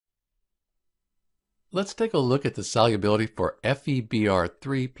Let's take a look at the solubility for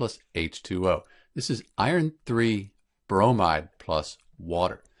FeBr3 plus H2O. This is iron 3 bromide plus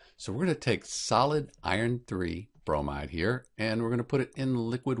water. So we're going to take solid iron 3 bromide here and we're going to put it in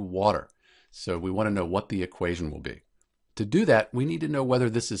liquid water. So we want to know what the equation will be. To do that, we need to know whether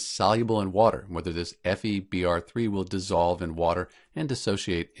this is soluble in water, whether this FeBr3 will dissolve in water and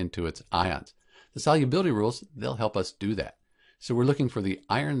dissociate into its ions. The solubility rules, they'll help us do that. So we're looking for the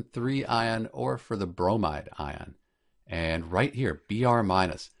iron 3 ion or for the bromide ion. And right here, Br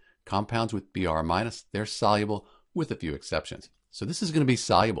minus. Compounds with Br minus, they're soluble with a few exceptions. So this is going to be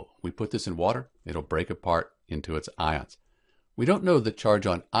soluble. We put this in water, it'll break apart into its ions. We don't know the charge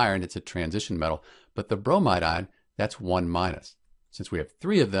on iron, it's a transition metal, but the bromide ion, that's 1 minus. Since we have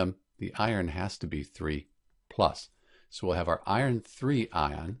 3 of them, the iron has to be 3 plus. So we'll have our iron 3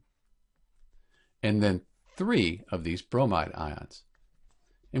 ion, and then 3 of these bromide ions.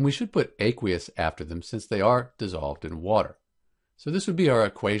 And we should put aqueous after them since they are dissolved in water. So this would be our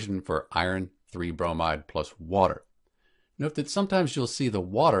equation for iron 3 bromide plus water. Note that sometimes you'll see the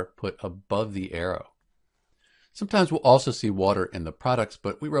water put above the arrow. Sometimes we'll also see water in the products,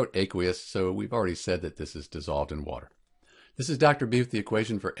 but we wrote aqueous, so we've already said that this is dissolved in water. This is Dr. B with the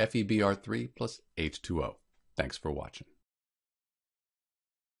equation for FeBr3 plus H2O. Thanks for watching.